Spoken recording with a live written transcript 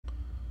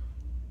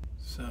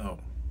So,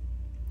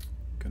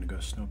 gonna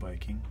go snow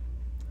biking.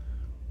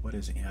 What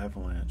is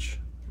Avalanche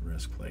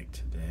risk like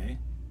today?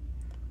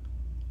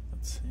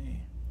 Let's see.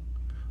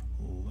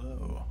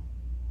 Low.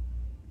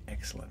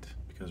 Excellent,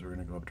 because we're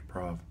gonna go up to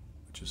Prov,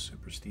 which is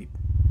super steep.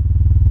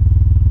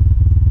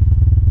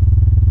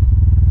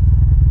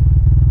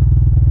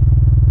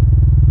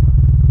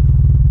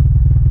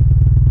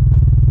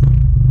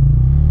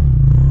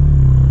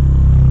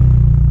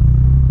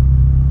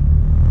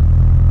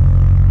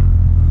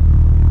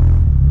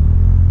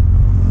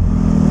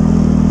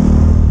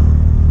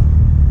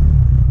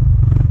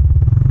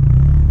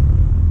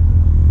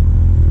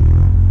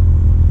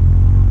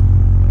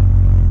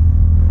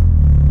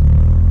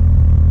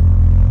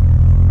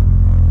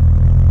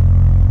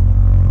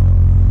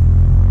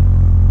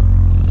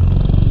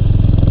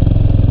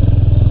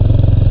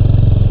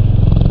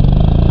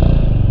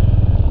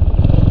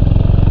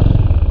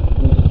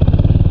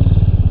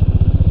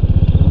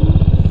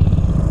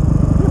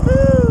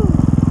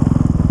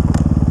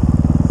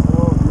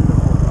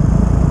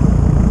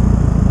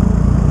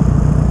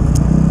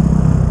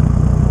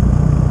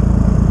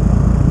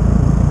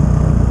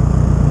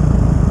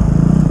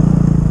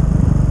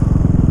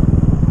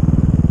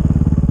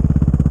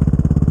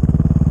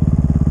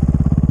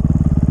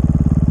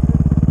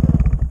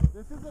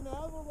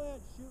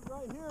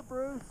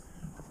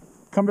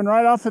 Coming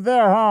right off of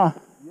there, huh?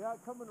 Yeah,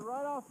 coming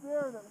right off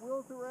there, and it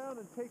wheels around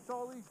and takes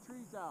all these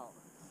trees out.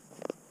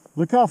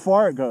 Look how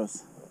far it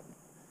goes.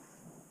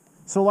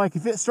 So like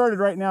if it started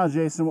right now,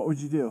 Jason, what would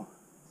you do?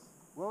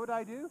 What would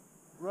I do?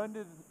 Run to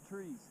the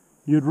trees.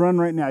 You'd run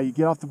right now. You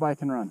get off the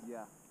bike and run.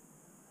 Yeah.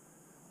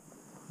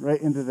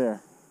 Right into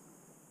there.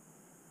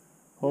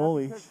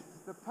 Holy. Yeah,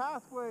 the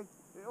pathway,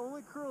 it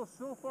only curls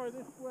so far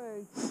this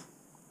way,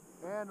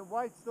 and the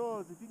white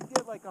snows, if you can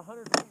get like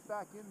 100 feet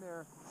back in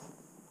there.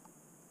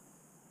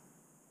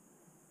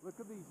 Look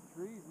at these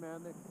trees,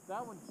 man.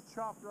 That one's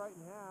chopped right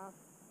in half.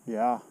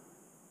 Yeah.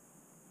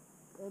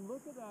 And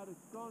look at that.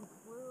 It's gone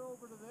clear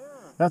over to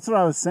there. That's what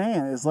I was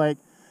saying. It's like,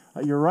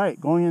 you're right,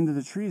 going into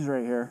the trees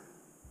right here.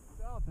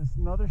 South, there's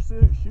another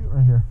chute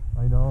right here.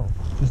 I know.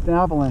 Just an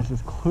avalanche.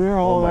 Just clear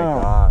all that. Oh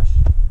my gosh.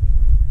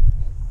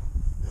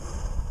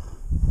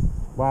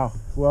 Wow.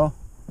 Well,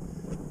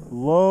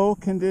 low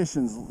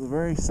conditions.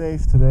 Very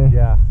safe today.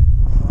 Yeah.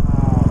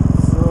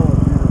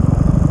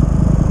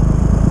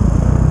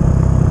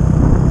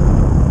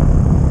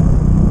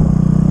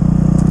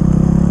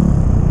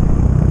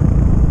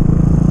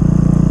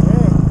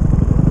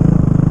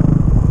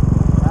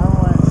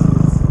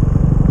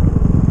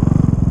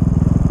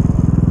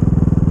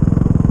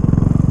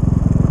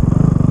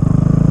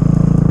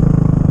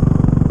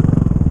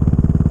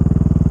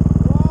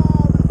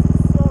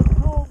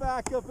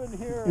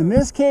 In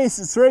this case,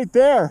 it's right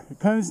there. It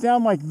comes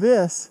down like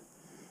this,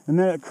 and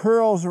then it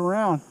curls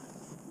around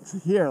to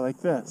here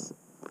like this.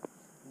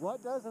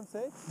 What doesn't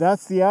say?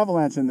 That's the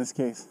avalanche in this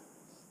case.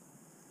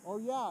 Oh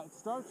yeah, it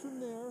starts from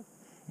there.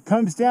 It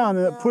comes down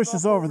and it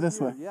pushes over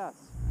this way. Yes.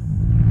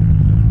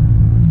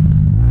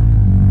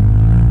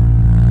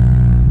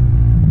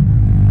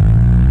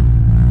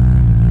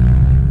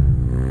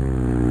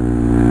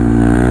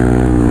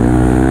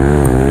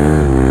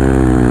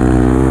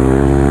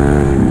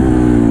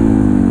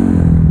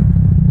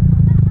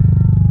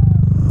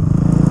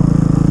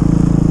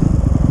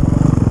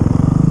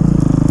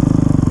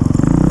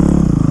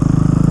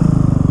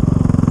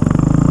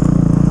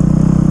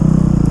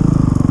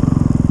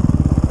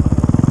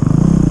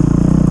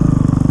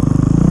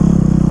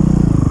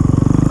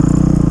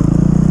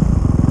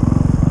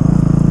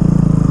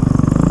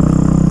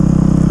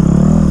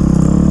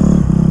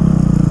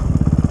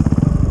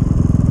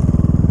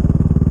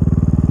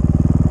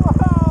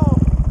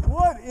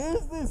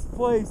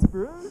 Place,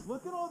 Bruce.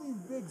 Look at all these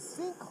big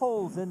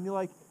sinkholes, and you're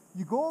like,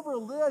 you go over a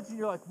ledge, and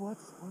you're like,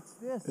 what's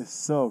this? It's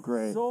so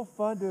great. So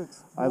fun to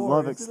explore. I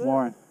love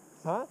exploring.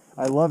 Huh?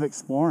 I love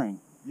exploring.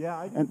 Yeah,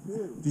 I do and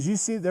too. Did you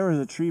see there was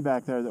a tree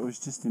back there that was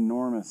just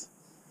enormous?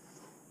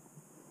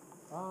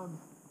 You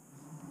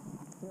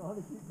want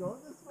to keep going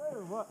this way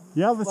or what?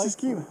 Yeah, let's just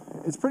keep.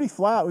 It's pretty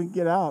flat. We can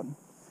get out.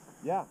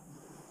 Yeah.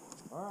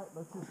 All right,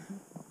 let's just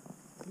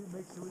keep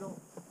make sure we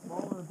don't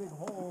fall in a big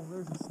hole.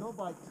 There's a snow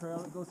bike trail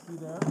that goes through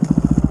there.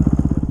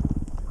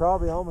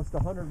 Probably almost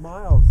 100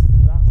 miles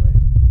that way.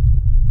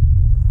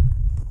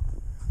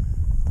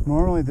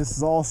 Normally this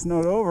is all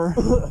snowed over.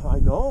 I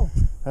know.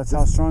 That's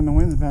how strong the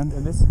wind's been.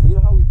 And this, you know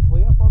how we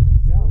play up on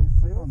these? Yeah,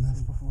 we've played on this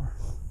before.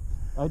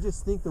 I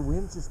just think the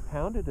wind's just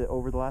pounded it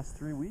over the last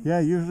 3 weeks. Yeah,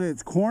 usually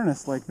it's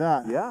cornice like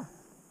that. Yeah.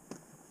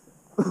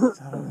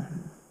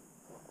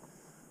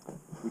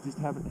 We just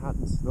haven't had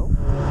the snow.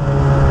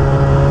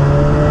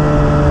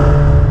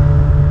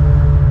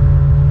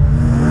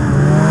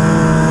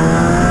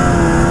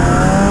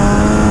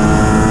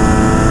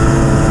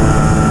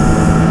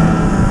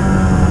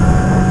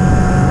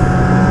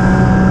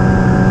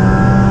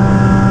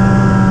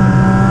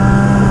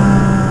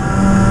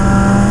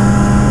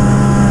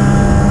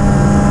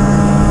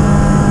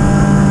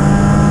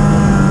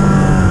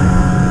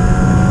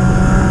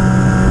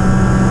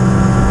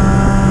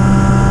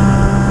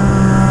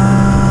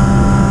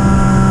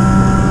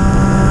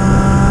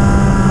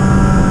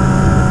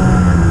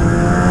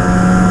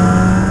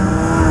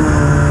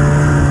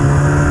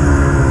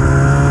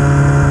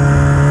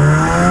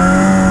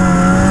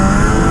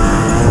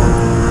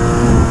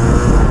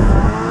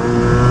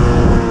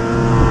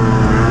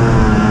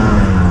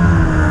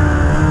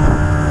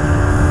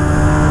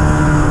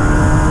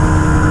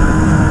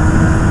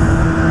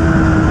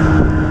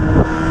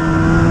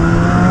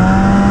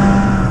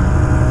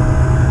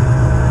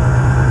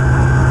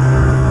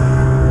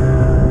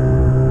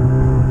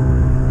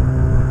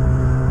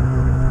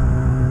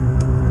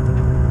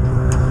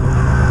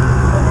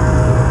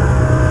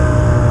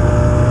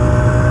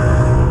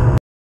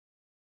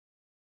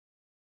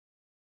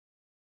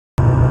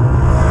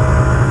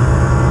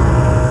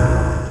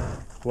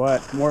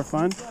 What? More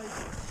fun?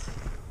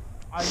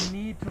 I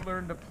need to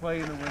learn to play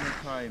in the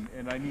wintertime,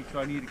 and I need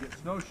to get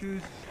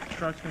snowshoes,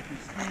 cross-country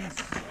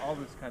skis, all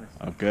this kind of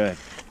stuff. Oh, good.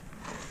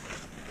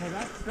 So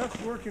that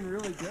stuff's working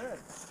really good.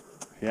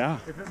 Yeah.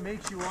 If it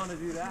makes you want to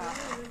do that.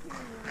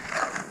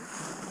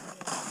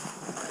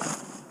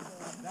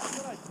 That's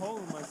what I told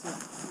him. I said,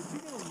 if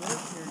you're going to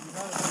live here, you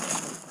got to learn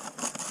to.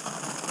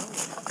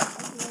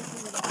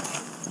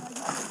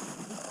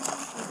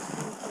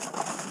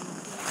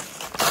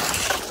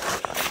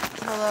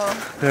 Hello.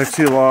 They're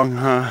too long,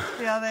 huh?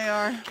 Yeah, they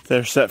are.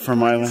 They're set for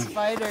my length.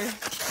 Spider.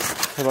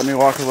 So let me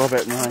walk a little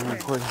bit and then I can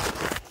record.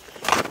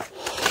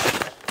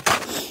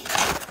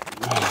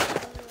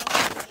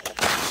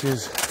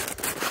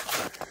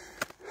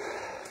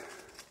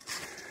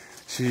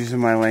 She's using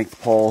my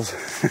length poles.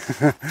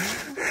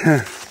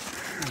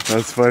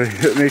 That's funny.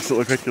 It makes it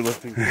look like you're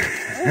lifting.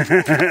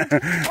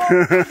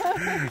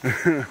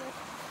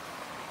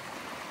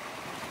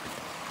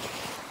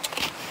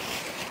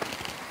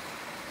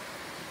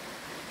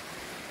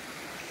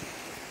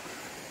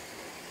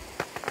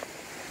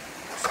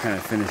 Just kind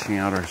of finishing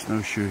out our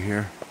snowshoe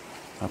here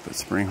up at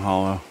Spring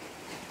Hollow.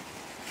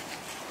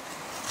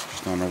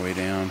 Just on our way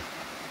down.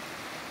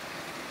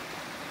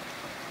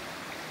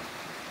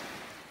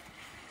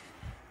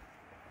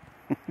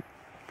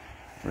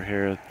 We're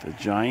here at the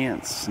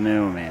giant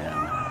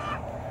snowman.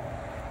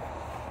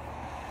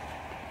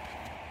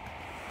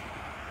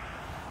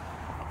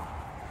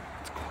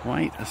 It's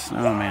quite a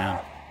snowman.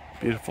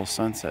 Beautiful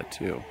sunset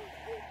too.